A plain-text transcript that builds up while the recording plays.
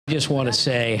Just want to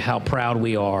say how proud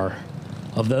we are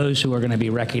of those who are going to be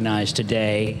recognized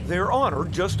today. Their honor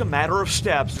just a matter of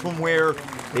steps from where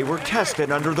they were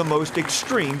tested under the most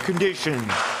extreme conditions.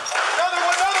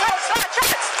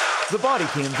 The body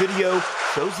cam video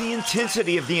shows the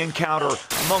intensity of the encounter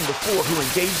among the four who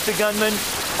engaged the gunman,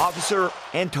 Officer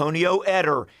Antonio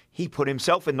Eder. He put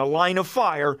himself in the line of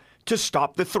fire to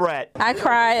stop the threat. I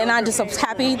cried, and I just was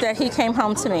happy that he came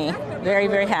home to me. Very,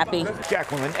 very happy.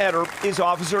 Jacqueline Eder is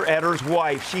Officer Eder's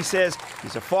wife. She says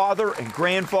he's a father and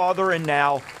grandfather and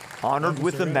now honored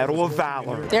with the Medal of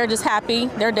Valor. They're just happy.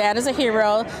 Their dad is a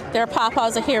hero, their papa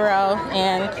is a hero,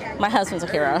 and my husband's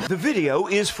a hero. The video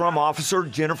is from Officer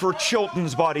Jennifer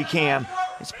Chilton's body cam.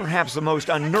 It's perhaps the most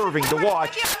unnerving to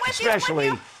watch,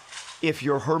 especially if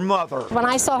you're her mother. When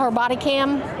I saw her body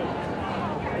cam,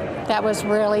 that was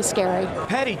really scary.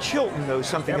 Patty Chilton knows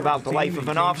something about the life of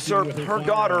an officer. Her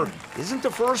daughter isn't the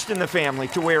first in the family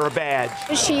to wear a badge.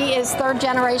 She is third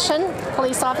generation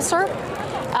police officer.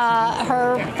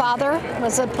 Her father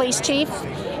was a police chief,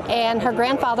 and her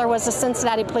grandfather was a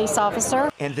Cincinnati police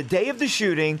officer. And the day of the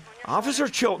shooting, Officer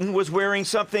Chilton was wearing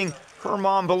something her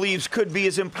mom believes could be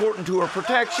as important to her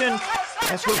protection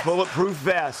as her bulletproof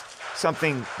vest,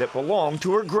 something that belonged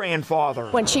to her grandfather.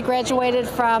 When she graduated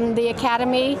from the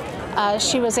academy,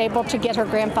 she was able to get her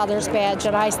grandfather's badge,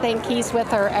 and I think he's with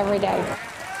her every day.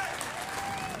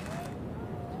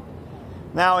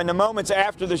 Now, in the moments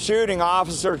after the shooting,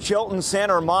 Officer Chilton sent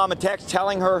her mom a text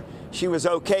telling her she was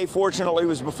okay. Fortunately, it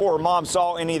was before her mom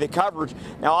saw any of the coverage.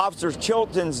 Now, Officer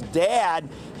Chilton's dad,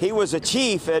 he was a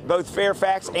chief at both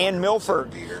Fairfax and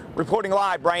Milford. Reporting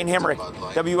live, Brian Hemrick,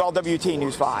 WLWT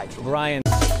News 5. Brian.